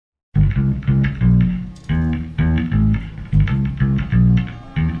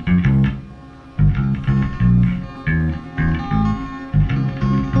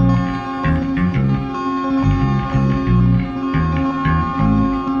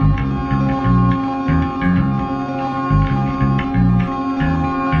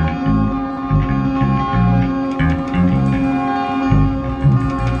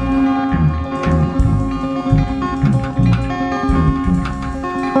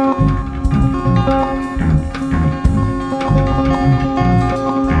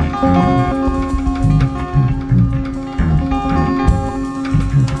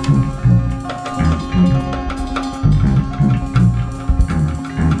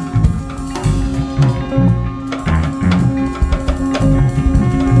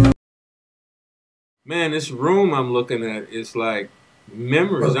Man, this room I'm looking at is like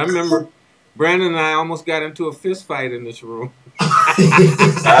memories. I remember Brandon and I almost got into a fist fight in this room.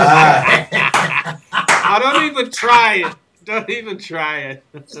 I don't even try it. Don't even try it.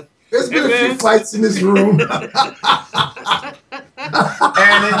 There's been a few fights in this room. And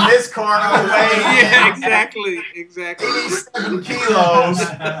in this corner weighs Yeah, exactly. 87 kilos,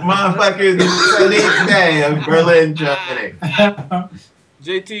 motherfucking Sadiq Day of Berlin, Germany.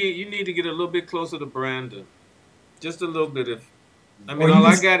 JT, you need to get a little bit closer to Brandon. Just a little bit. I mean, all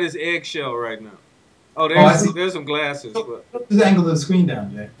I got is eggshell right now. Oh, there's some glasses. But just angle the screen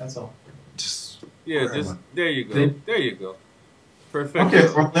down, Jay. That's all. Yeah, there you go. There you go. Perfect. Okay,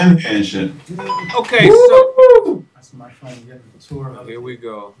 Berlin and shit. Okay, so that's my fun getting the tour. Here we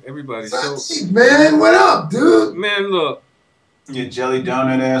go, everybody. Sadiq, man, what up, dude? Man, look. You jelly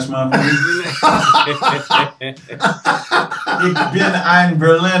donut ass motherfucker. Ich bin ein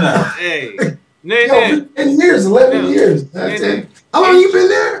Berliner. Hey. Yo, 10 years, 11 years. How long you been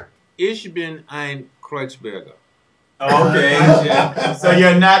there? Ich bin ein Kreuzberger. Okay. Yeah. So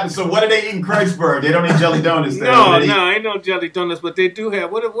you're not. So what do they eat in Kreuzberg? They don't eat jelly donuts there. No, ain't no jelly donuts, but they do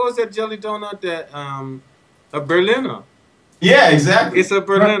have. What was that jelly donut that a Berliner? Yeah, exactly. It's a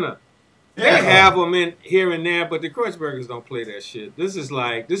Berliner. Yeah. They have them in here and there, but the Kreuzbergers don't play that shit. This is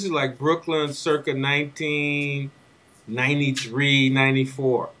like Brooklyn circa 1993,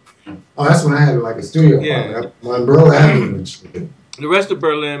 94. Oh, that's when I had like a studio apartment. My umbrella had The rest of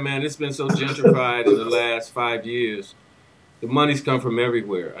Berlin, man, it's been so gentrified in the last 5 years. The money's come from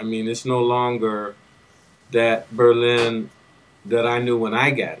everywhere. I mean, it's no longer that Berlin that I knew when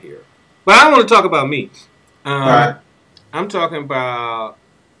I got here. But I don't want to talk about me. Right. I'm talking about,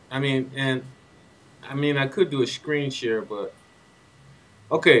 I could do a screen share, but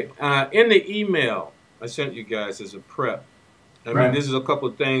okay. In the email I sent you guys as a prep, I mean, this is a couple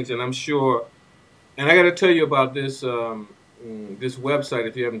of things, and I'm sure, and I got to tell you about this this website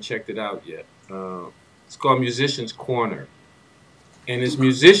if you haven't checked it out yet. It's called Musicians Corner, and it's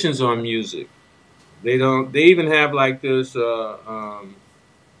musicians on music. They even have like this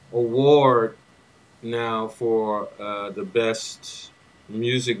award now for the best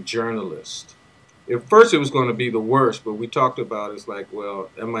music journalist. At first it was going to be the worst, but we talked about it's like,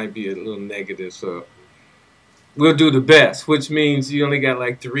 well, that might be a little negative, so we'll do the best, which means you only got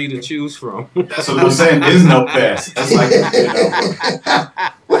like 3 to choose from. That's what I'm saying. There's no best. That's like,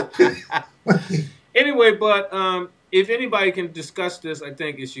 Anyway, but if anybody can discuss this, I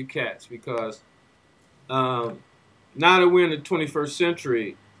think it's you cats, because now that we're in the 21st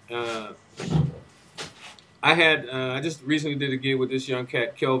century, I just recently did a gig with this young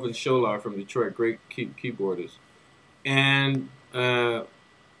cat, Kelvin Scholar from Detroit, great keyboardist. And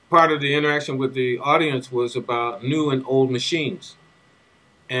part of the interaction with the audience was about new and old machines.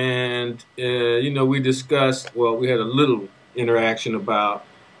 And, we discussed, well, we had a little interaction about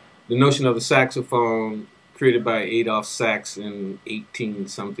the notion of the saxophone created by Adolph Sax in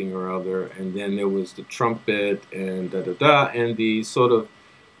 18-something or other. And then there was the trumpet and and the sort of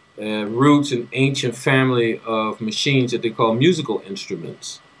roots and ancient family of machines that they call musical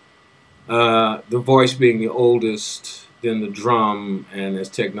instruments. The voice being the oldest, then the drum, and as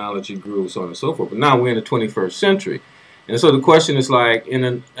technology grew, so on and so forth. But now we're in the 21st century. And so the question is like,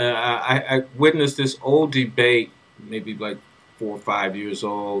 I witnessed this old debate, maybe like 4 or 5 years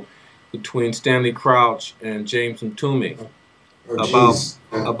old, between Stanley Crouch and James Toomey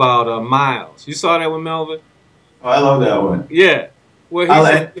about Miles. You saw that with Melvin? Oh, I love that one. Yeah. Well,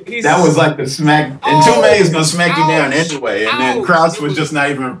 that was like the smack. And Toomey is going to smack you down anyway. And then Crouch was just not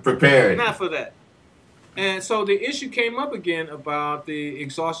even prepared. Not for that. And so the issue came up again about the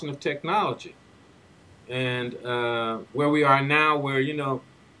exhaustion of technology. And where we are now, where,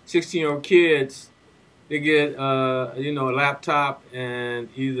 16-year-old kids, they get, a laptop and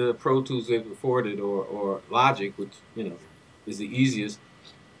either Pro Tools they've afforded or Logic, which, is the easiest.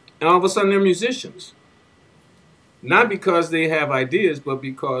 And all of a sudden they're musicians. Not because they have ideas, but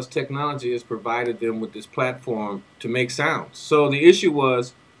because technology has provided them with this platform to make sounds. So the issue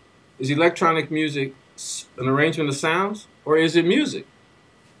was, is electronic music an arrangement of sounds, or is it music?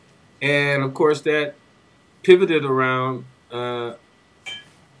 And of course that pivoted around the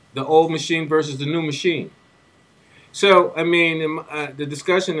old machine versus the new machine. So, I mean, the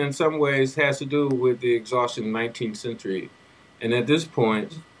discussion in some ways has to do with the exhaustion of the 19th century. And at this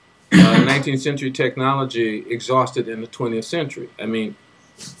point, 19th century technology exhausted in the 20th century. I mean,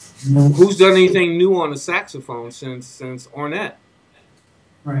 who's done anything new on the saxophone since Ornette?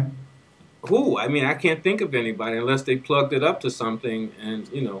 Right. Who? I mean, I can't think of anybody unless they plugged it up to something and,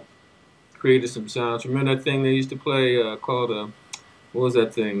 you know, created some sounds. Remember that thing they used to play called, what was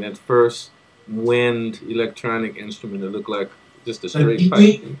that thing? That first wind electronic instrument that looked like just a straight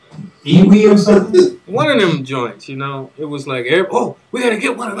pipe. Iwi or something? One of them joints, you know. It was like, oh, we got to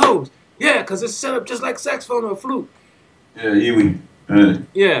get one of those. Yeah, because it's set up just like saxophone or flute. Yeah, Iwi.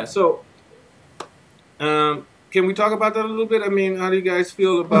 Yeah, so can we talk about that a little bit? I mean, how do you guys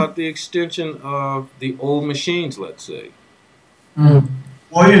feel about the extension of the old machines, let's say?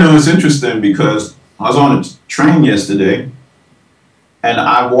 Well, you know, it's interesting because I was on a train yesterday, and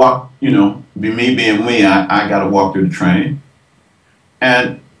I walked, you know, me being me, I got to walk through the train.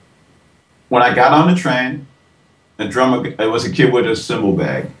 And when I got on the train, the drummer, it was a kid with a cymbal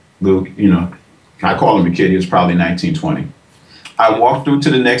bag. Little, you know, I call him a kid, he was probably 19, 20. I walked through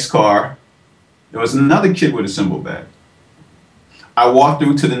to the next car. There was another kid with a cymbal bag. I walked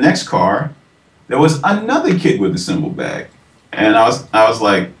through to the next car. There was another kid with a cymbal bag. And I was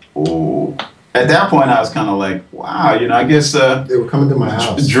like, oh. At that point, I was kind of like, wow, you know, I guess they were coming to my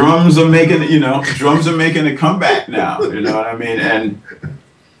house. Drums are making, you know, drums are making a comeback now. You know what I mean? And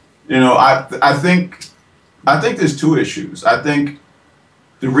you know, I think there's two issues. I think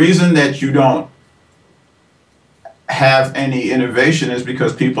the reason that you don't have any innovation is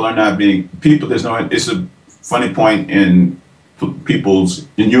because people are not being There's no. It's a funny point in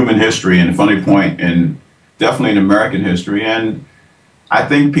human history, and a funny point in definitely in American history, and I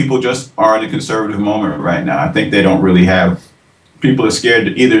think people just are in a conservative moment right now. I think they don't really have. People are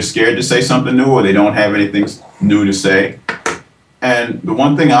either scared to say something new, or they don't have anything new to say. And the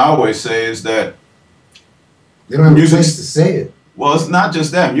one thing I always say is that they don't have a place to say it. Well, it's not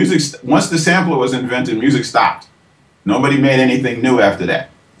just that. Music, once the sampler was invented, music stopped. Nobody made anything new after that.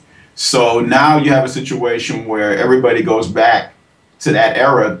 So now you have a situation where everybody goes back to that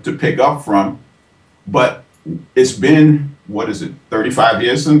era to pick up from, but it's been, what is it, 35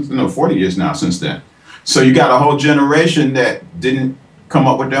 years since, no, 40 years now since then. So you got a whole generation that didn't come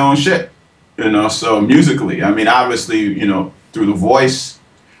up with their own shit, you know, so musically, I mean, obviously, you know, through the voice,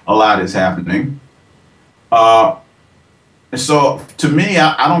 a lot is happening. So to me,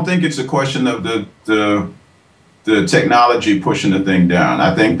 I don't think it's a question of the technology pushing the thing down.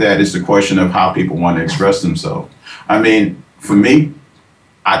 I think that it's a question of how people want to express themselves. I mean, for me,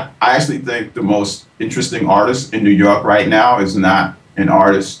 I actually think the most interesting artist in New York right now is not an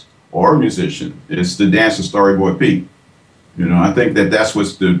artist or a musician. It's the dancer Storyboy Pete. You know, I think that's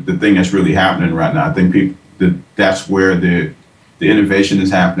what's the thing that's really happening right now. I think that's where the innovation is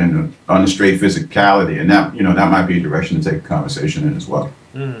happening on the straight physicality, and that, you know, that might be a direction to take the conversation in as well.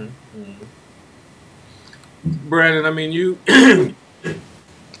 Mm-hmm. Brandon, I mean, you,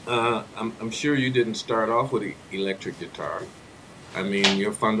 I'm sure you didn't start off with an electric guitar. I mean,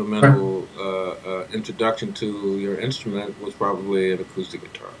 your fundamental introduction to your instrument was probably an acoustic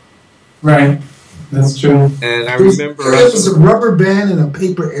guitar. Right, that's true. And I remember it was a rubber band and a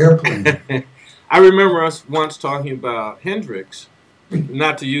paper airplane. I remember us once talking about Hendrix,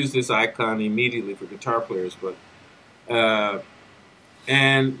 not to use this icon immediately for guitar players, but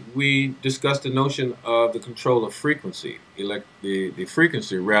and we discussed the notion of the control of frequency, the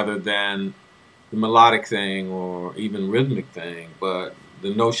frequency rather than the melodic thing or even rhythmic thing, but the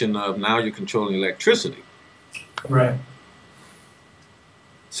notion of now you're controlling electricity. Right.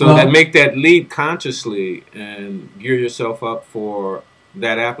 So that make that leap consciously and gear yourself up for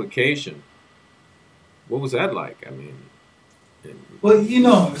that application. What was that like? I mean, well, you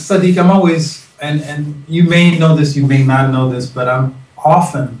know, Sadiq, I'm always, and you may know this, you may not know this, but I'm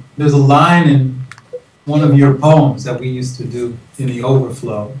often, there's a line in one of your poems that we used to do in the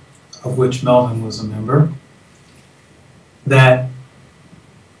Overflow, of which Melvin was a member, that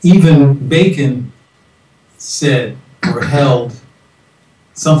even Bacon said or held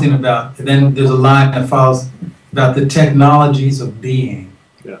something about, then there's a line that follows about the technologies of being.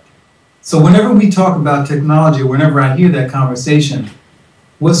 Yeah. So whenever we talk about technology, whenever I hear that conversation,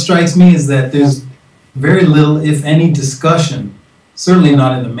 what strikes me is that there's very little, if any, discussion, certainly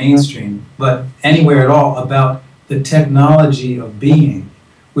not in the mainstream, but anywhere at all, about the technology of being,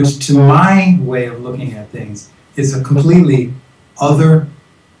 which to my way of looking at things is a completely other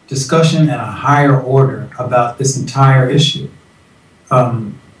discussion and a higher order about this entire issue.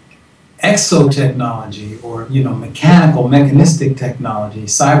 Exotechnology, or, you know, mechanistic technology,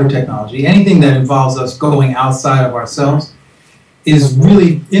 cyber technology, anything that involves us going outside of ourselves is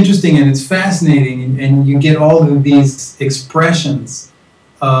really interesting, and it's fascinating, and you get all of these expressions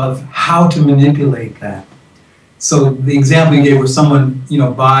of how to manipulate that. So the example you gave where someone,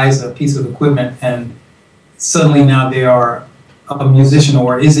 buys a piece of equipment and suddenly now they are a musician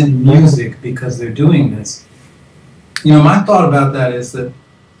or is in music because they're doing this. My thought about that is that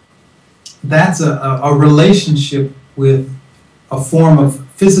that's a relationship with a form of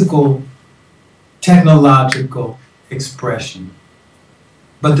physical, technological expression.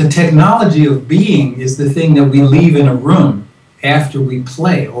 But the technology of being is the thing that we leave in a room after we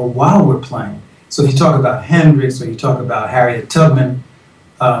play or while we're playing. So if you talk about Hendrix or you talk about Harriet Tubman,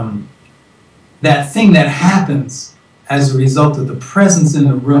 that thing that happens as a result of the presence in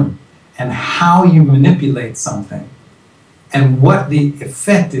the room and how you manipulate something and what the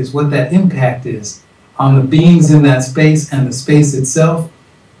effect is, what that impact is on the beings in that space and the space itself,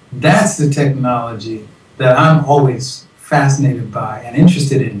 that's the technology that I'm always fascinated by and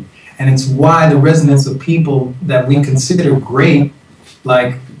interested in. And it's why the resonance of people that we consider great,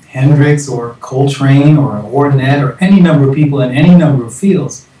 like Hendrix or Coltrane or Ornette or any number of people in any number of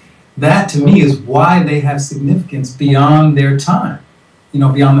fields, that to me is why they have significance beyond their time,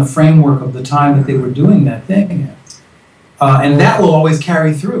 beyond the framework of the time that they were doing that thing in. And that will always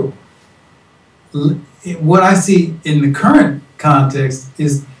carry through. What I see in the current context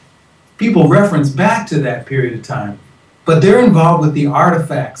is people reference back to that period of time, but they're involved with the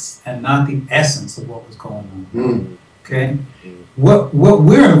artifacts and not the essence of what was going on. Okay? What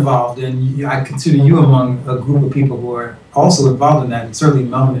we're involved in, I consider you among a group of people who are also involved in that, and certainly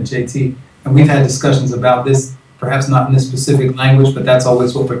Melvin and JT, and we've had discussions about this, perhaps not in this specific language, but that's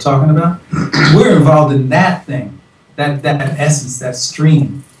always what we're talking about. We're involved in that thing, that essence, that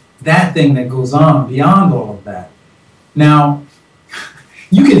stream, that thing that goes on beyond all of that. Now,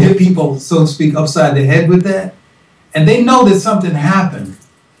 you can hit people, so to speak, upside the head with that, and they know that something happened.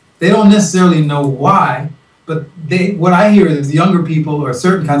 They don't necessarily know why, but what I hear is younger people or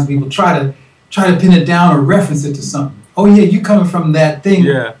certain kinds of people try to pin it down or reference it to something. Oh yeah, you coming from that thing,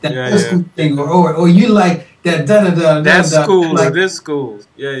 school thing, or you like that that school like, or this school.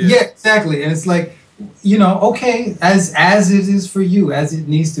 Yeah, exactly. And it's like, okay, as it is for you, as it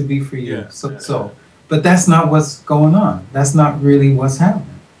needs to be for you. But that's not what's going on. That's not really what's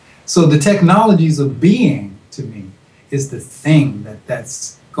happening. So the technologies of being, to me, is the thing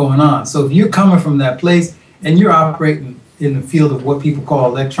that's going on. So if you're coming from that place and you're operating in the field of what people call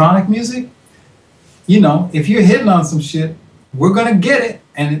electronic music, if you're hitting on some shit, we're gonna get it.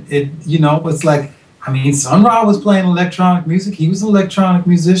 And it's like, Sun Ra was playing electronic music. He was an electronic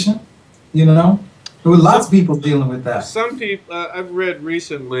musician. There were lots of people dealing with that. Some people, I've read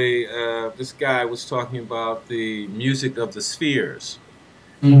recently, this guy was talking about the music of the spheres,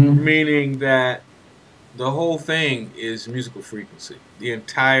 meaning that the whole thing is musical frequency. The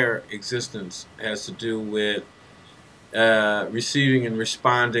entire existence has to do with receiving and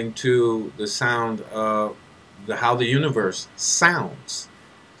responding to the sound of how the universe sounds.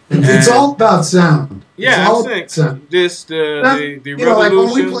 It's all about sound. Yeah, I'm saying this the revolution. Like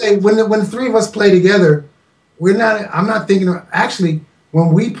when we play, when the three of us play together, I'm not thinking of, actually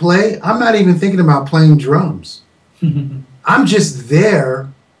when we play, I'm not even thinking about playing drums. I'm just there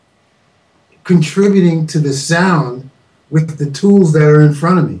contributing to the sound with the tools that are in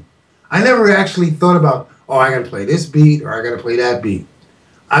front of me. I never actually thought about, oh, I got to play this beat or I got to play that beat.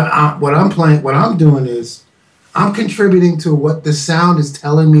 What I'm doing is I'm contributing to what the sound is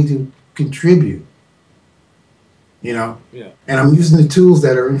telling me to contribute. Yeah. And I'm using the tools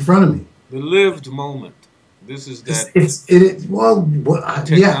that are in front of me. The lived moment. This is that.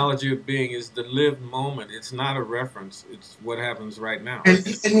 Technology of being is the lived moment. It's not a reference. It's what happens right now. And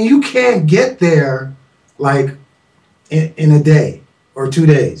you can't get there like in a day or 2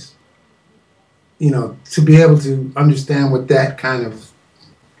 days. To be able to understand what that kind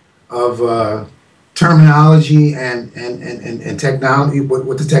of terminology and technology,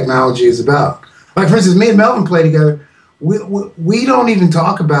 what the technology is about. Like for instance, me and Melvin play together. We don't even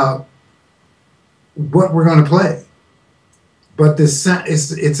talk about what we're going to play, but it's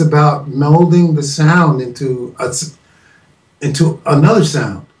about melding the sound into another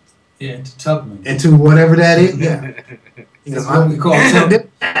sound. Yeah, into Tubman. Into whatever that is. Yeah. That's what we call Tubman.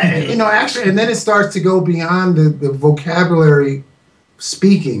 Actually, and then it starts to go beyond the vocabulary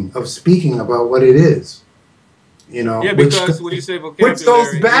speaking about what it is. Yeah, because when you say vocabulary, which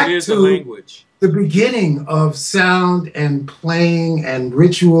goes back it is to a language. The beginning of sound and playing and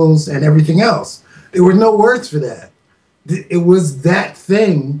rituals and everything else. There were no words for that. It was that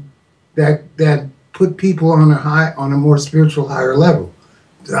thing that put people on a more spiritual, higher level.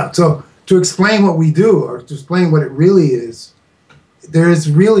 So to explain what we do, or to explain what it really is, there is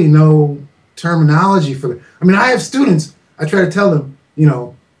really no terminology for it. I have students, I try to tell them, you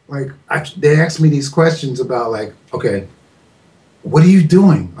know, like they ask me these questions about like, okay, what are you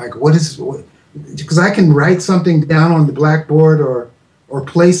doing? Like, because I can write something down on the blackboard or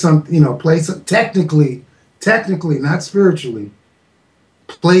play some, you know, technically, not spiritually,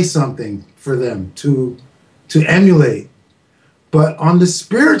 play something for them to emulate. But on the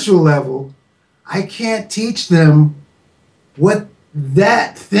spiritual level, I can't teach them what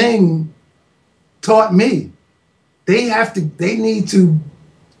that thing taught me. They have to do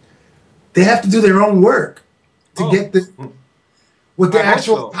their own work to get what the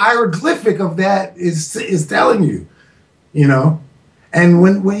actual hieroglyphic of that is telling you, you know. And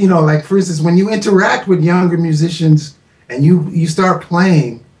when you know, like for instance, when you interact with younger musicians and you start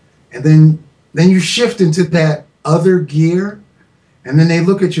playing, and then you shift into that other gear, and then they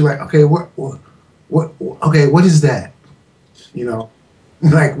look at you like, okay, what is that? You know,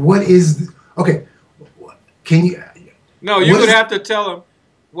 like what is okay? Can you? No, you would have to tell them.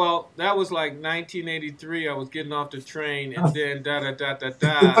 Well, that was like 1983. I was getting off the train, and then da da da da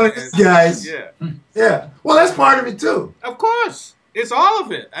da. Guys, yeah. Well, that's part of it too. Of course, it's all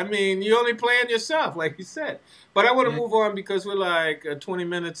of it. I mean, you're only playing yourself, like you said. But I want to move on because we're like 20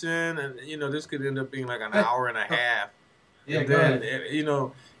 minutes in, and you know this could end up being like an hour and a half. Yeah, and then you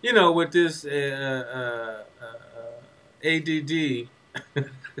know, with this ADD.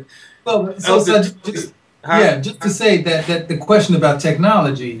 Well, just to say that the question about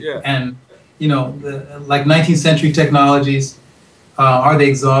technology and you know like 19th century technologies, are they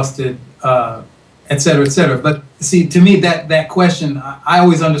exhausted, et cetera, et cetera. But see, to me that question, I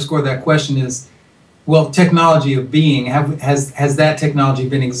always underscore that question is, well, technology of being, has that technology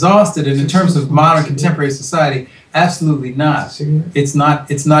been exhausted? And in terms of modern contemporary society, absolutely not. It's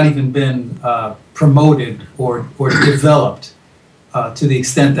not even been promoted or developed to the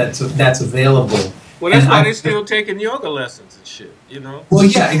extent that's available. Well, that's why they're still taking yoga lessons and shit, you know? Well,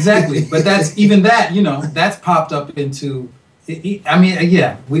 yeah, exactly. But that's even that, you know, that's popped up into, I mean,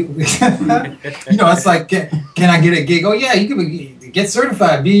 yeah, we you know, it's like, can I get a gig? Oh, yeah, you can get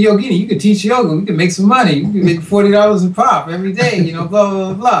certified, be a yogini. You can teach yoga. We can make some money. You can make $40 a pop every day, you know, blah,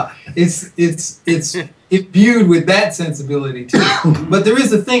 blah, blah. It's imbued with that sensibility, too. But there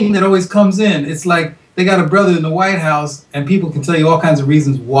is a thing that always comes in. It's like they got a brother in the White House, and people can tell you all kinds of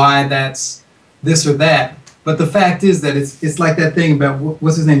reasons why that's this or that, but the fact is that it's like that thing about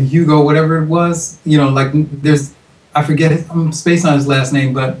what's his name, Hugo, whatever it was, you know, like there's, I forget it, I'm spacing on his last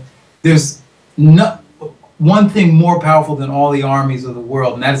name, but there's not one thing more powerful than all the armies of the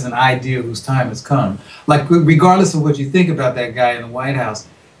world, and that is an idea whose time has come. Like regardless of what you think about that guy in the White House,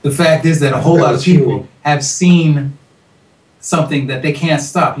 the fact is that a whole lot of people have seen something that they can't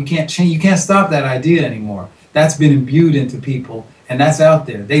stop. You can't change, you can't stop that idea anymore. That's been imbued into people, and that's out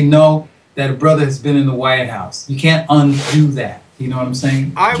there. They know that a brother has been in the White House. You can't undo that. You know what I'm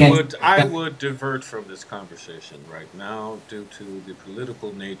saying? I would divert from this conversation right now due to the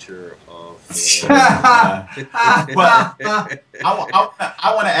political nature of. But I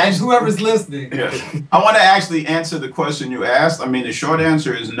want to ask whoever's listening. Yeah, I want to actually answer the question you asked. I mean, the short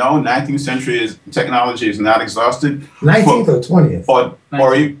answer is no. 19th century technology is not exhausted. 19th or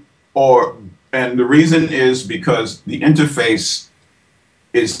 20th. And the reason is because the interface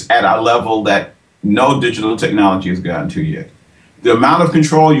is at a level that no digital technology has gotten to yet. The amount of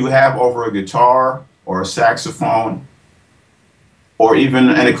control you have over a guitar or a saxophone or even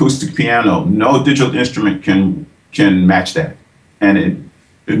an acoustic piano, no digital instrument can match that. And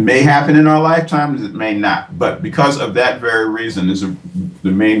it may happen in our lifetimes, it may not. But because of that very reason is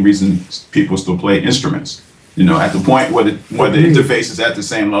the main reason people still play instruments. You know, at the point where the interface is at the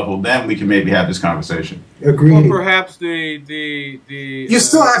same level, then we can maybe have this conversation. Agreed. Well, perhaps the you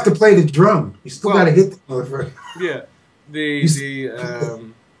still have to play the drum. You still got to hit the motherfucker. Yeah, the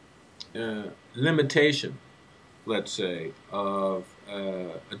limitation, let's say, of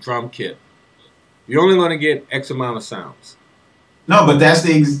a drum kit. You're only going to get X amount of sounds. No, but that's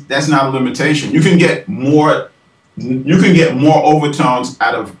not a limitation. You can get more. You can get more overtones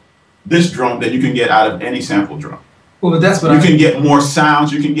out of this drum than you can get out of any sample drum. Well, but that's what you can get more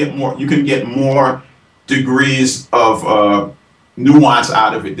sounds. You can get more degrees of nuance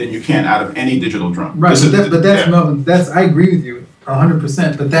out of it than you can out of any digital drum. Right, but that's Melvin. I agree with you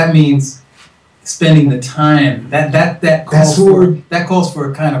 100%. But that means spending the time. That calls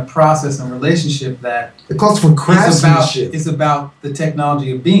for a kind of process and relationship that it calls for craftsmanship. It's about the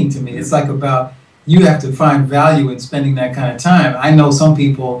technology of being. To me, it's like about. You have to find value in spending that kind of time. I know some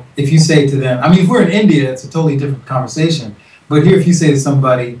people, if you say to them, I mean, if we're in India, it's a totally different conversation. But here, if you say to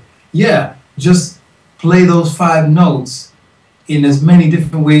somebody, yeah, just play those 5 notes in as many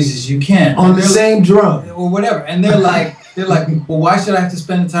different ways as you can. On the same drum. Or whatever. And they're like, they're like, well, why should I have to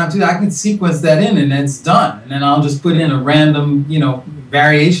spend the time to? I can sequence that in, and it's done, and then I'll just put in a random,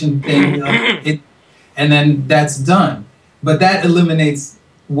 variation thing, and then that's done. But that eliminates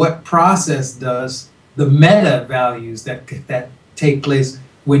what process does, the meta values that take place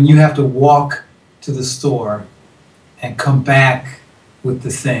when you have to walk to the store and come back with the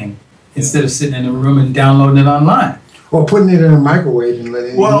thing instead of sitting in a room and downloading it online. Or putting it in a microwave and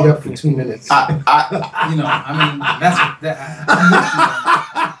letting it heat up for 2 minutes.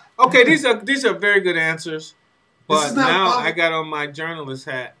 Okay, these are very good answers. But now I got on my journalist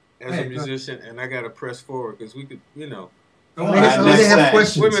hat as a musician, and I got to press forward because we could, They have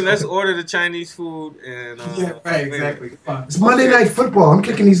questions. Women, let's order the Chinese food and. Right, exactly. It's Monday Night Football. I'm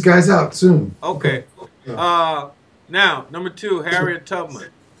kicking these guys out soon. Okay. Now, number 2, Harriet Tubman.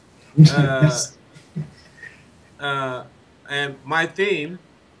 And my theme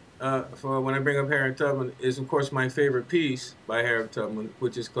for when I bring up Harriet Tubman is, of course, my favorite piece by Harriet Tubman,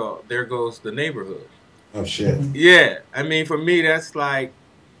 which is called "There Goes the Neighborhood." Oh shit! Yeah, I mean, for me, that's like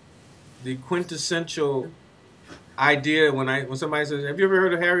the quintessential idea when somebody says, "Have you ever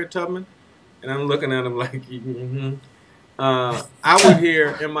heard of Harriet Tubman?" And I'm looking at them like, mm-hmm. I would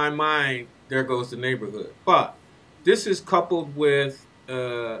hear in my mind, "There Goes the Neighborhood," but this is coupled with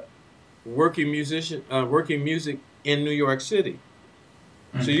working music in New York City.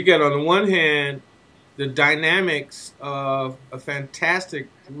 Mm-hmm. So you get on the one hand the dynamics of a fantastic,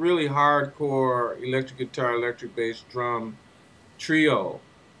 really hardcore electric guitar, electric bass, drum trio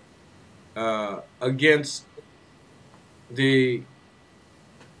against the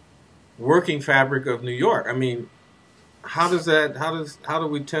working fabric of New York. I mean, how do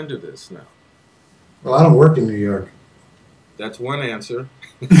we tend to this now? Well, I don't work in New York. That's one answer.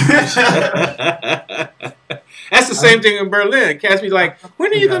 That's the same thing in Berlin. Cats be like,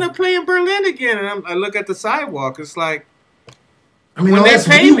 when are you going to play in Berlin again? And I look at the sidewalk. It's like, when they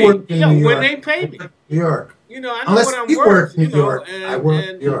pay me. When they pay me. New York. I know what I'm worth. New York. I work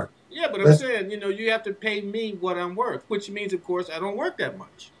in New York. Yeah, but I'm saying, you have to pay me what I'm worth, which means, of course, I don't work that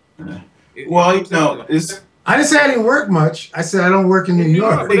much. I didn't say I didn't work much. I said I don't work in New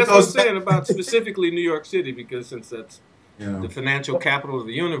York. But that's what I'm saying about specifically New York City, because since that's the financial capital of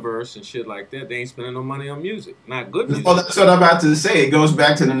the universe and shit like that, they ain't spending no money on music. Not good music. Well, that's what I'm about to say. It goes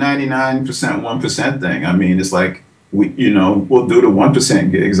back to the 99%, 1% thing. I mean, it's like, we'll do the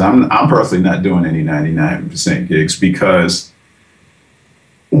 1% gigs. I'm personally not doing any 99% gigs because,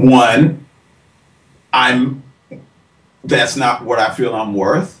 one, that's not what I feel I'm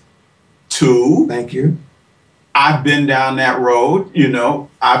worth. Two, thank you. I've been down that road.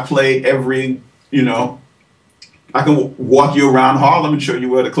 I played every, I can walk you around Harlem and show you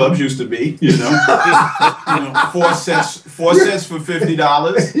where the clubs used to be. Four sets for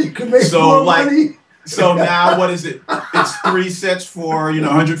 $50. You can make more money. So now what is it? It's 3 sets for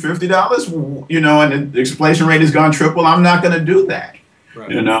 $150. And the inflation rate has gone triple. I'm not going to do that.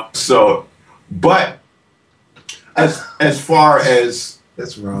 Right. So, but as far as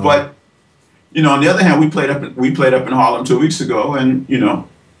that's wrong. But on the other hand, we played up in Harlem 2 weeks ago, and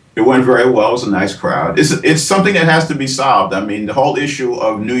it went very well. It was a nice crowd. It's something that has to be solved. I mean, the whole issue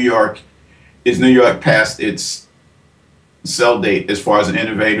of New York is New York past its sell date as far as an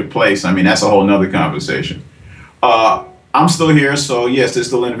innovative place. I mean, that's a whole nother conversation. I'm still here, so yes, there's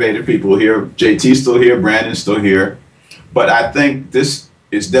still innovative people here. JT's still here, Brandon's still here. But I think this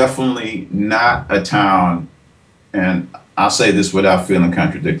is definitely not a town, and I'll say this without feeling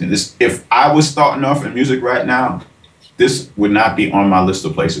contradicting. If I was starting off in music right now, this would not be on my list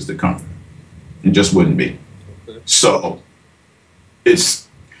of places to come. It just wouldn't be. So this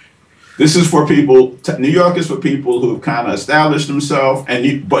is for people. New York is for people who've kind of established themselves.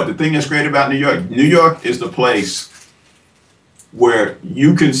 But the thing that's great about New York is the place where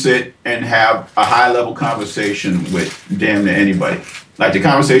you can sit and have a high-level conversation with damn near anybody. Like the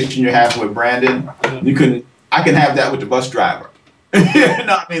conversation you're having with Brandon, I can have that with the bus driver.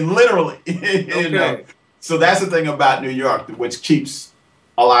 I mean, literally. Okay. So that's the thing about New York, which keeps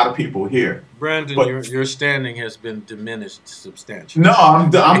a lot of people here. Brandon, your standing has been diminished substantially. No, I'm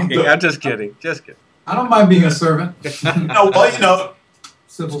just kidding. Just kidding. I don't mind being a servant. No, well,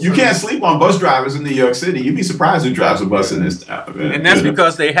 you can't sleep on bus drivers in New York City. You'd be surprised who drives a bus in this town. Man. And that's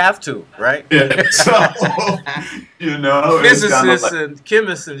because they have to, right? Yeah. So, physicists and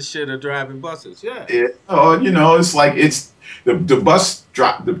chemists and shit are driving buses. Yeah. It's like the bus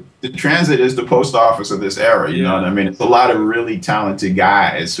drop. The transit is the post office of this era. You know what I mean? It's a lot of really talented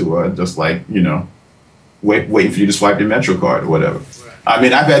guys who are just like waiting for you to swipe your Metro card or whatever. Right. I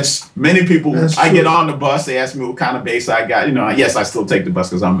mean, I've had many people. I get on the bus. They ask me what kind of bass I got. Yes, I still take the bus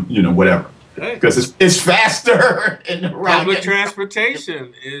because I'm whatever. because it's faster in the public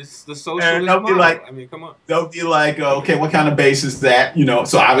transportation is the socialist model. Like, I mean, come on. They'll be like, okay, what kind of bass is that? You know,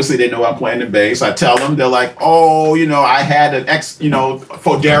 so obviously they know I'm playing the bass. I tell them, they're like, oh, you know, I had an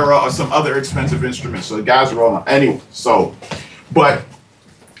Fodera or some other expensive instrument. So the guys are all anyway. So, but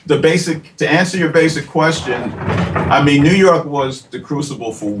to answer your basic question, I mean, New York was the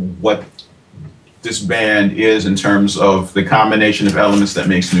crucible for what this band is in terms of the combination of elements that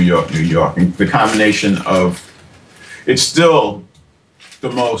makes New York, New York. And the combination of, it's still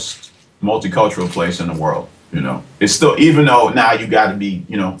the most multicultural place in the world, you know. It's still, even though now you got to be,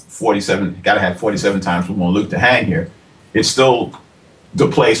 you know, 47, got to have 47 times more Luke to hang here, it's still the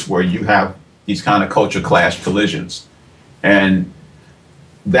place where you have these kind of culture clash collisions. And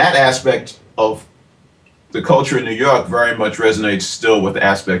that aspect of the culture in New York very much resonates still with the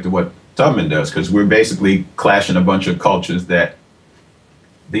aspect of what Tubman does, because we're basically clashing a bunch of cultures that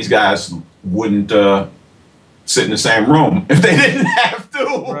these guys wouldn't sit in the same room if they didn't have to.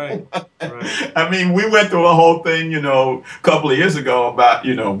 Right. I mean, we went through a whole thing, you know, a couple of years ago about,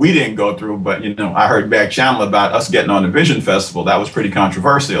 you know, we didn't go through, but, you know, I heard back channel about us getting on the Vision Festival. That was pretty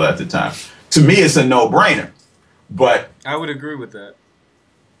controversial at the time. To me, it's a no-brainer, but I would agree with that.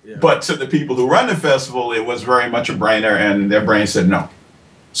 Yeah. But to the people who run the festival, it was very much a brainer, and their brain said no.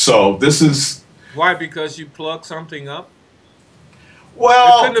 So this is why, because you plug something up.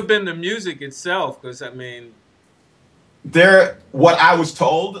 Well, it couldn't have been the music itself, because I mean, what I was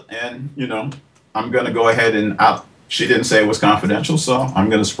told, and you know, I'm gonna go ahead and she didn't say it was confidential, so I'm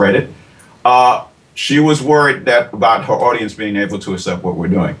gonna spread it. She was worried about her audience being able to accept what we're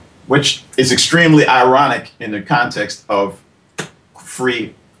doing, which is extremely ironic in the context of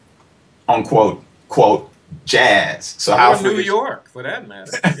free, unquote, quote, jazz. So how free New York, for that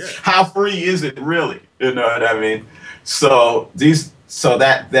matter. Yeah. How free is it really? You know what I mean? So that's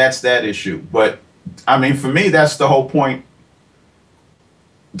that issue. But I mean, for me, that's the whole point.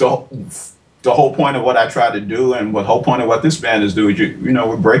 The whole point of what I try to do, and the whole point of what this band is doing, you know,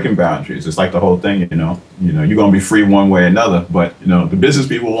 we're breaking boundaries. It's like the whole thing, you know, you're gonna be free one way or another. But you know, the business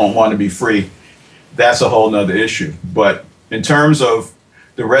people won't want to be free. That's a whole nother issue. But in terms of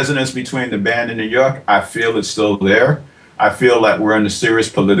the resonance between the band and New York, I feel it's still there. I feel like we're in a serious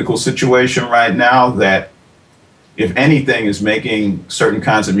political situation right now that, if anything, is making certain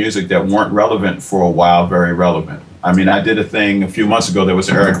kinds of music that weren't relevant for a while very relevant. I mean, I did a thing a few months ago. There was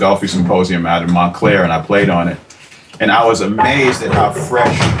an Eric Dolphy symposium out in Montclair, and I played on it. And I was amazed at how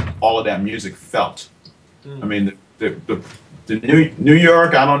fresh all of that music felt. I mean, the New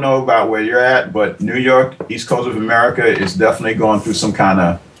York, I don't know about where you're at, but New York, East Coast of America, is definitely going through some kind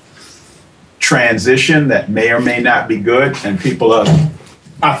of transition that may or may not be good. And people are,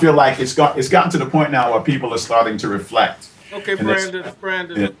 I feel like it's gotten to the point now where people are starting to reflect. Okay,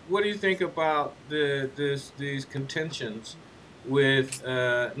 Brandon, yeah. What do you think about these contentions with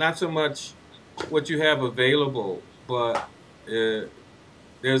not so much what you have available, but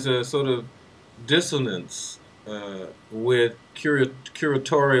there's a sort of dissonance with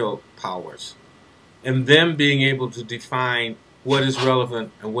curatorial powers, and them being able to define what is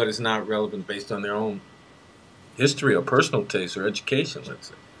relevant and what is not relevant based on their own history or personal taste or education, let's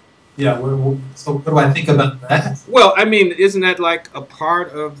say. Yeah, so what do I think about that? Well, I mean, isn't that like a part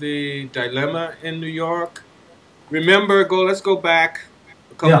of the dilemma in New York? Remember, let's go back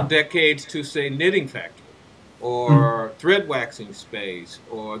a couple decades to, say, Knitting Factory or thread waxing space,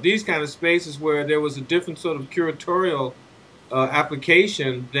 or these kind of spaces where there was a different sort of curatorial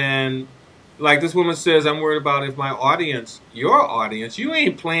application than, like this woman says, I'm worried about if my audience, your audience, you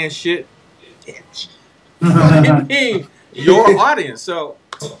ain't playing shit, bitch. What do you mean, your audience? So,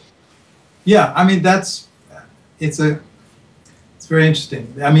 yeah, I mean, it's very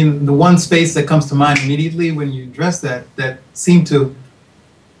interesting. I mean, the one space that comes to mind immediately when you address that seemed to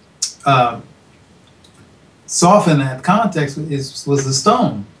soften that context was the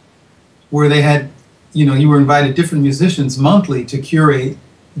Stone, where they had, you know, you were invited different musicians monthly to curate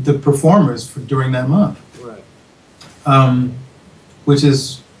the performers during that month. Right. Which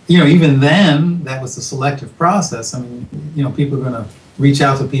is, you know, even then, that was a selective process. I mean, you know, people are going to reach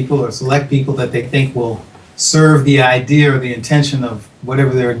out to people or select people that they think will serve the idea or the intention of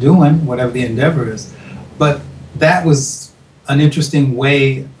whatever they're doing, whatever the endeavor is. But that was an interesting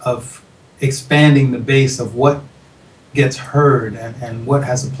way of expanding the base of what gets heard and what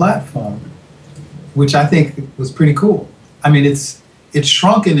has a platform, which I think was pretty cool. I mean, it's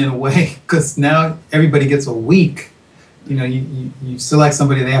shrunken in a way because now everybody gets a week. You know, you select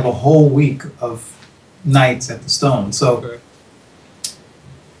somebody, they have a whole week of nights at the Stone. So okay.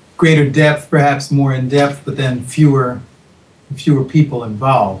 Greater depth, perhaps more in depth, but then fewer people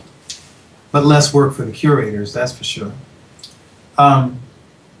involved. but less work for the curators, that's for sure.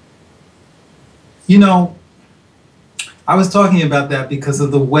 You know, I was talking about that because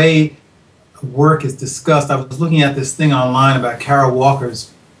of the way work is discussed. I was looking at this thing online about Carol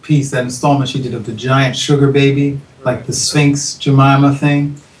Walker's piece, that installment she did of the giant sugar baby, like the Sphinx Jemima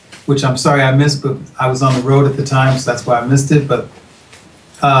thing, which I'm sorry I missed, but I was on the road at the time, so that's why I missed it. But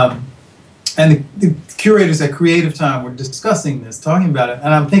and the curators at Creative Time were discussing this, talking about it,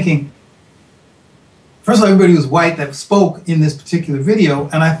 and I'm thinking, first of all, everybody was white that spoke in this particular video,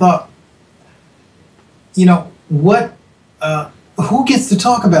 and I thought, you know, what, who gets to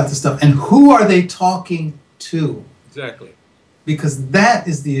talk about this stuff, and who are they talking to? Exactly. Because that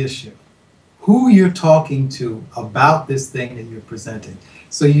is the issue. Who you're talking to about this thing that you're presenting.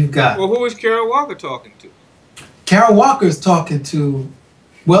 So you've got... Well, who is Carol Walker talking to? Carol Walker's talking to...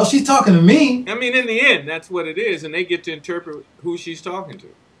 Well, she's talking to me. I mean, in the end, that's what it is, and they get to interpret who she's talking to.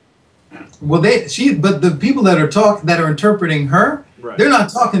 Well, but the people that are interpreting her, right, they're not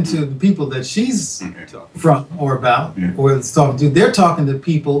talking to the people that she's from or about, or it's talking to. They're talking to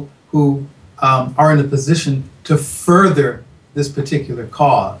people who are in a position to further this particular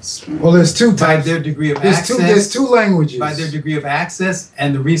cause. Well, there's two types. By their degree of access. There's two languages. By their degree of access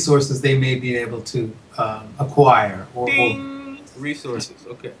and the resources they may be able to acquire. Resources,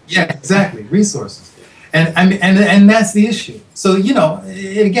 okay. Yeah, exactly, resources. And that's the issue. So, you know,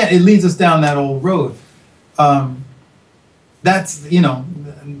 again, it leads us down that old road. That's, you know,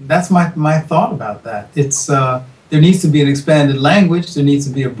 that's my thought about that. It's there needs to be an expanded language. There needs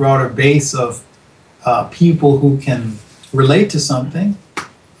to be a broader base of people who can relate to something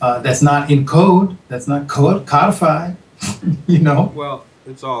that's not in code, that's not codified, you know. Well,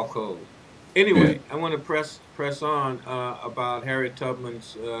 it's all code. Anyway, I want to press on about Harriet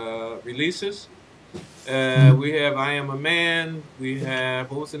Tubman's releases. We have I Am a Man. We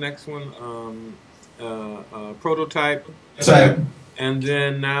have, what was the next one? Prototype. And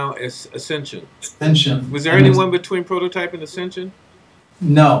then now it's Ascension. Was there anyone between Prototype and Ascension?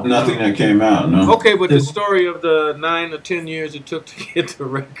 No. Nothing that came out, no. Okay, but the story of the 9 or 10 years it took to get the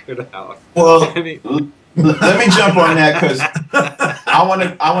record out. Well, I mean, let me jump on that because I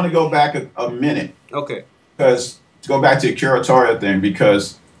want to go back a minute. Okay. Because to go back to the curatorial thing,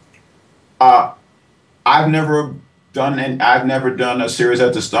 because I've never done a series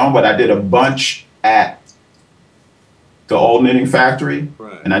at the Stone, but I did a bunch at the Old Knitting Factory,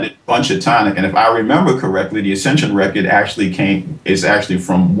 right, and I did a bunch at Tonic. And if I remember correctly, the Ascension record is actually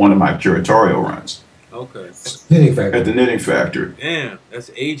from one of my curatorial runs. Okay. Knitting Factory. At the Knitting Factory. Damn, that's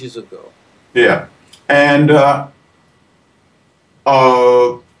ages ago. Yeah, and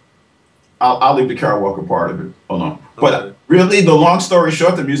I'll leave the Carol Walker part of it alone. But really, the long story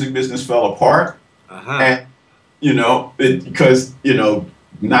short, the music business fell apart. And, you know, because, you know,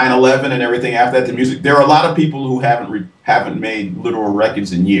 9/11 and everything after that, the music, there are a lot of people who haven't made literal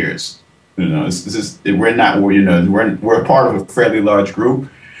records in years. You know, we're a part of a fairly large group.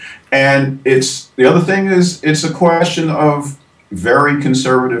 And the other thing is, it's a question of very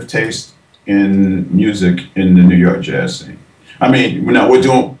conservative taste in music in the New York jazz scene. I mean, you know,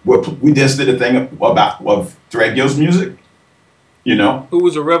 we just did a thing of Threadgill's music. You know, who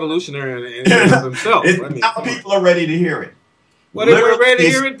was a revolutionary in himself. Now people are ready to hear it. Well, they were ready to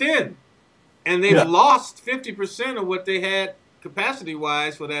hear it then, and they've lost 50% of what they had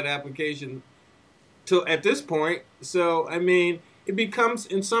capacity-wise for that application at this point. So, I mean, it becomes,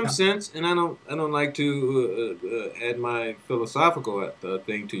 in some sense, and I don't like to add my philosophical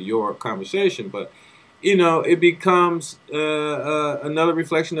thing to your conversation, but you know, it becomes another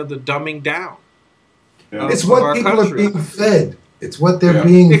reflection of the dumbing down. It's what people are being fed. It's what they're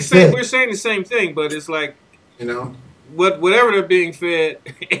being fed. We're saying the same thing, but it's like, you know, whatever they're being fed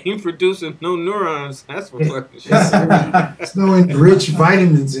ain't producing no neurons. That's what fucking shit. There's no enriched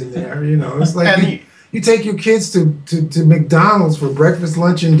vitamins in there. You know, it's like you take your kids to McDonald's for breakfast,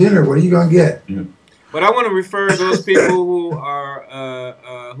 lunch, and dinner. What are you gonna get? Yeah. But I want to refer those people who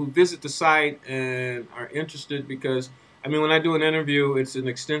are who visit the site and are interested, because I mean, when I do an interview, it's an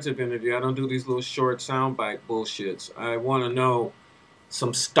extensive interview. I don't do these little short soundbite bullshits. I want to know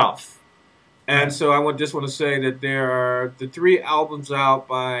some stuff. And so I just want to say that there are the 3 albums out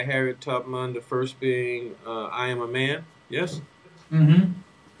by Harriet Tubman, the first being I Am a Man, yes? Mm-hmm.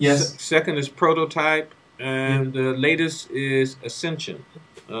 Yes. Second is Prototype, and the latest is Ascension,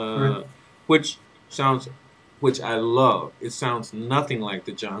 which I love. It sounds nothing like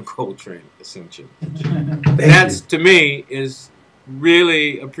the John Coltrane Ascension. That's, to me, is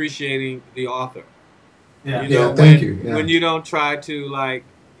really appreciating the author. Yeah, you know, thank you. Yeah. When you don't try to, like,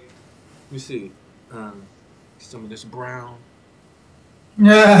 let me see, some of this brown.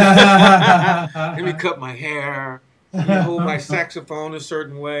 Let me cut my hair. Let me hold my saxophone a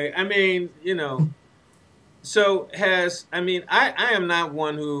certain way. I mean, you know. So I am not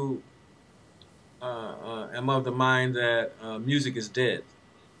one who am of the mind that music is dead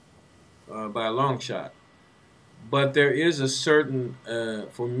by a long shot. But there is a certain,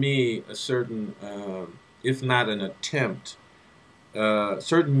 for me, a certain, if not an attempt,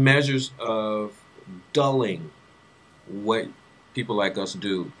 certain measures of dulling what people like us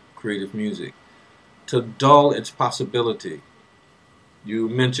do, creative music, to dull its possibility. You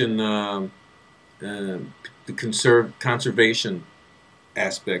mentioned the conservation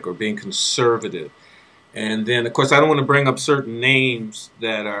aspect, or being conservative. And then, of course, I don't want to bring up certain names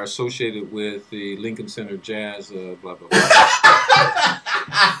that are associated with the Lincoln Center Jazz, blah, blah, blah.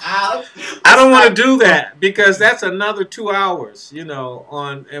 I don't want to do that, because that's another 2 hours, you know,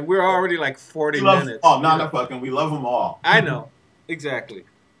 and we're already like 40 minutes. Oh, no, no, fucking, we love them all. I know, exactly.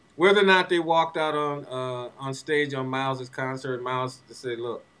 Whether or not they walked out on stage on Miles's concert, Miles to say,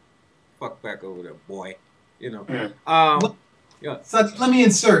 look, fuck back over there, boy, you know. Yeah. Yeah. So let me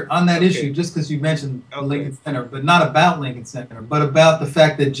insert on that issue, just because you mentioned Lincoln Center, but not about Lincoln Center, but about the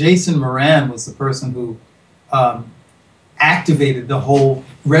fact that Jason Moran was the person who activated the whole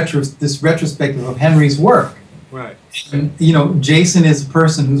this retrospective of Henry's work. Right. And, you know, Jason is a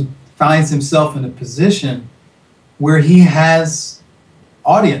person who finds himself in a position where he has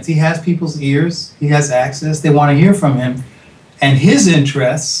audience, he has people's ears, he has access, they want to hear from him, and his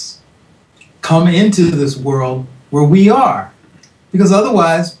interests come into this world where we are. Because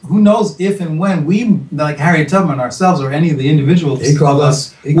otherwise, who knows if and when we, like Harriet Tubman ourselves or any of the individuals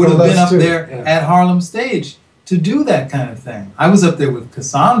would have been up there at Harlem Stage to do that kind of thing. I was up there with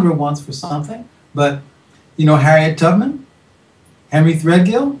Cassandra once for something, but, you know, Harriet Tubman, Henry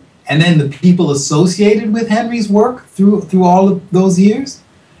Threadgill, and then the people associated with Henry's work through all of those years.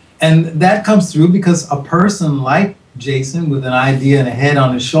 And that comes through because a person like Jason, with an idea and a head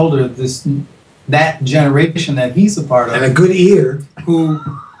on his shoulder, that generation that he's a part of, and a good ear, who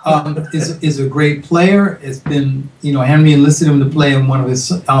is a great player. It's been, you know, Henry enlisted him to play in one of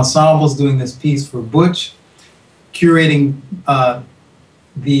his ensembles, doing this piece for Butch, curating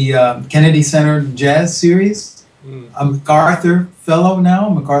the Kennedy Center Jazz Series. A MacArthur Fellow now,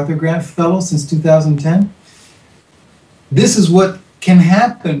 MacArthur Grant Fellow since 2010. This is what can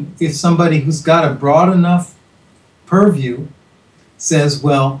happen if somebody who's got a broad enough purview says,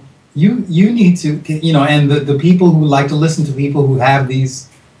 well, you need to, you know, and the people who like to listen to people who have these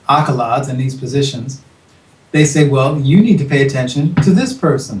accolades and these positions, they say, well, you need to pay attention to this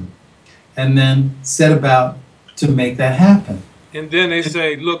person, and then set about to make that happen. And then they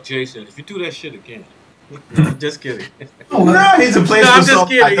say, look, Jason, if you do that shit again, just kidding. No, he's a place I'm just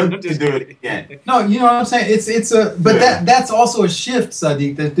kidding. I'm just do it again. No, you know what I'm saying? It's a, but that's also a shift,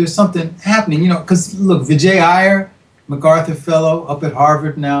 Sadiq, that there's something happening, you know, because look, Vijay Iyer, MacArthur Fellow up at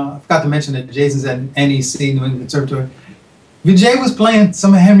Harvard now. I forgot to mention that Jason's at NEC, New England Conservatory. Vijay was playing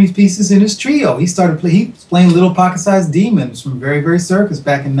some of Henry's pieces in his trio. He was playing Little Pocket-Sized Demons from Very, Very Circus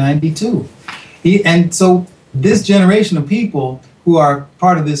back in '92. And so this generation of people who are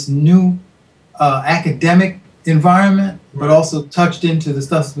part of this new academic environment, but also touched into the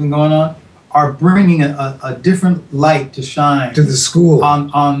stuff that's been going on, are bringing a different light to shine to the school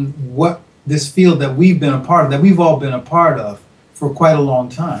on what this field that we've been a part of, that we've all been a part of for quite a long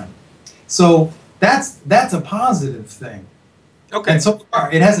time. So that's a positive thing. Okay. And so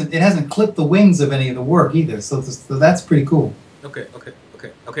far, it hasn't clipped the wings of any of the work either. So that's pretty cool. Okay.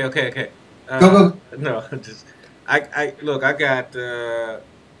 Go. No, just look. I got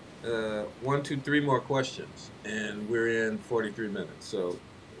 1, 2, 3 more questions, and we're in 43 minutes. So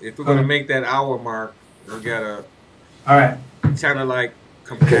if we're gonna make that hour mark, we gotta. All right. Kind of like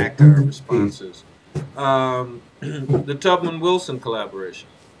compact our responses. The Tubman-Wilson collaboration.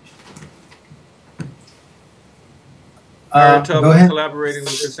 Tubman collaborating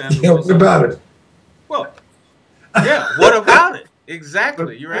with Cassandra Wilson. What about it? Well, yeah, what about it?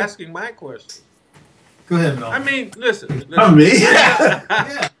 Exactly. You're asking my question. Go ahead, Mel. I mean, listen. Me?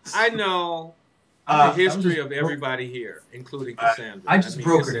 I know the history of everybody here, including Cassandra. I just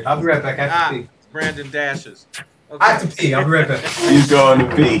brokered it. I'll be right back. I have to pee. Brandon dashes. Okay. I have to pee. I'll be right back. He's going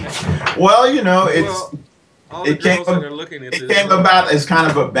to pee. Well, you know, it came about as kind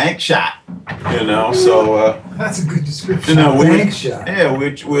of a bank shot, you know. So that's a good description. You know, bank shot. Yeah,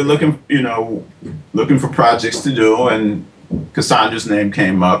 we're looking, you know, looking for projects to do, and Cassandra's name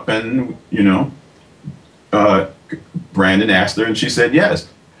came up, and you know, Brandon asked her, and she said yes.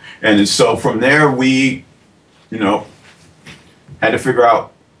 And so from there, we, you know, had to figure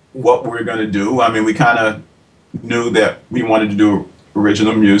out what we were going to do. I mean, we kind of knew that we wanted to do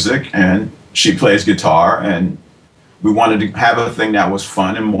original music, and she plays guitar, and we wanted to have a thing that was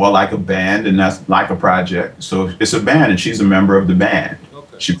fun and more like a band, and that's like a project. So it's a band, and she's a member of the band.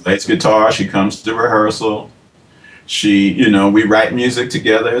 Okay. She plays guitar. She comes to rehearsal. She, you know, we write music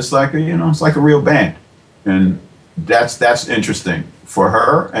together. It's like a, you know, it's like a real band, and that's interesting for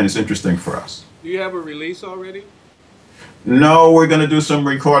her, and it's interesting for us. Do you have a release already? No, we're going to do some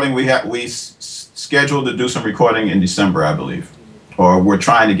recording. We scheduled to do some recording in December, I believe, or we're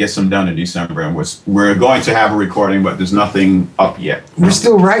trying to get some done in December, and we're going to have a recording, but there's nothing up yet. We're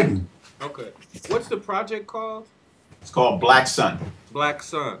still writing. Okay. What's the project called? It's called Black Sun. Black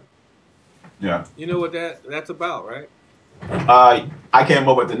Sun. Yeah. You know what that's about, right? I came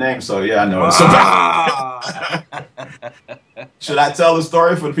up with the name, so yeah, I know. Should I tell the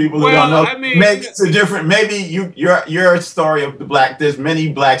story for the people who don't know? I mean, maybe it's a different. Maybe your story of the black. There's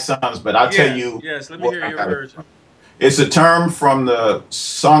many black sons, but I'll tell you. Yes, let me hear your version. It's a term from the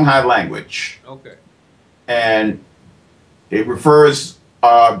Songhai language. Okay. And it refers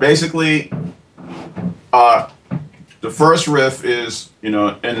basically. The first riff is, you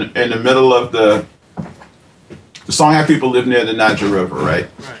know, in the middle of the Songhai people live near the Niger River, right?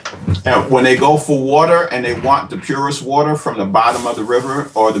 Right. And when they go for water and they want the purest water from the bottom of the river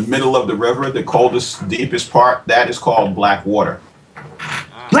or the middle of the river, the coldest, deepest part, that is called black water.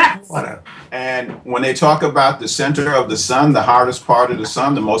 Black water. And when they talk about the center of the sun, the hardest part of the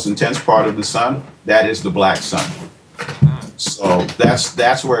sun, the most intense part of the sun, that is the black sun. So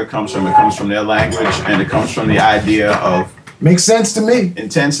that's where it comes from. It comes from their language, and it comes from the idea of makes sense to me.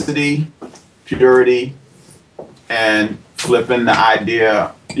 Intensity, purity, and flipping the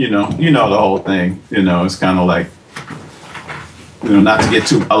idea. You know the whole thing. You know, it's kind of like, you know, not to get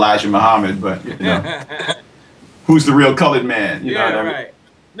too Elijah Muhammad, but you know, who's the real colored man? You know what I mean? Right.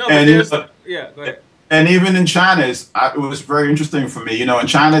 No, but yeah, go ahead. And even in China, it was very interesting for me. You know, in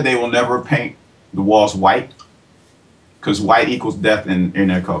China, they will never paint the walls white, because white equals death in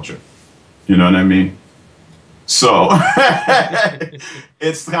their culture. You know what I mean? So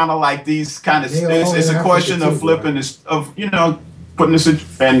it's kind of like these kind of space. It's a question of flipping this, of, you know, putting this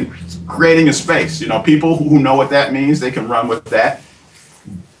and creating a space. You know, people who know what that means, they can run with that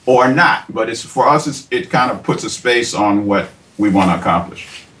or not. But it's for us, it kind of puts a space on what we want to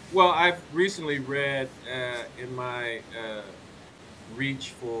accomplish. Well, I've recently read in my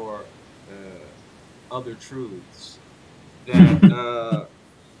reach for other truths that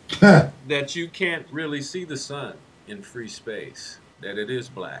that you can't really see the sun in free space, that it is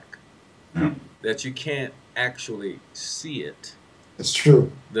black, that you can't actually see it. It's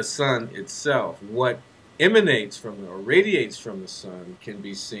true. The sun itself, what emanates from or radiates from the sun, can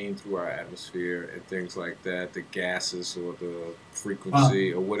be seen through our atmosphere and things like that. The gases or the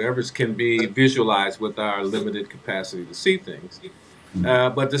frequency or whatever can be visualized with our limited capacity to see things.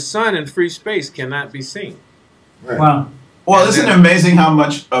 But the sun in free space cannot be seen. Right. Wow. Well, isn't it amazing how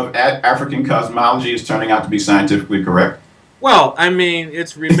much of African cosmology is turning out to be scientifically correct? Well, I mean,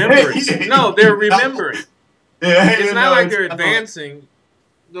 it's remembering. No, they're remembering. Yeah, it's not like they're advancing.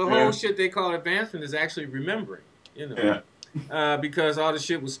 The whole shit they call advancement is actually remembering, you know. Yeah. Because all the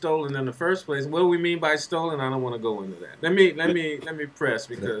shit was stolen in the first place. What do we mean by stolen? I don't want to go into that. Let me press,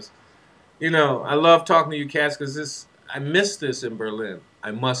 because, you know, I love talking to you cats, because I missed this in Berlin.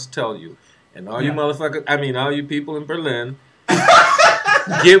 I must tell you. And all you motherfuckers, I mean, all you people in Berlin,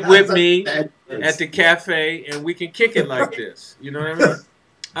 get with me at the cafe and we can kick it like this. You know what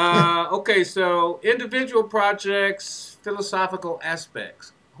I mean? Okay, so individual projects, philosophical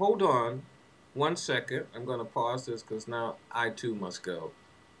aspects. Hold on 1 second. I'm going to pause this because now I too must go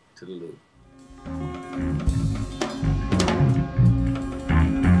to the loop.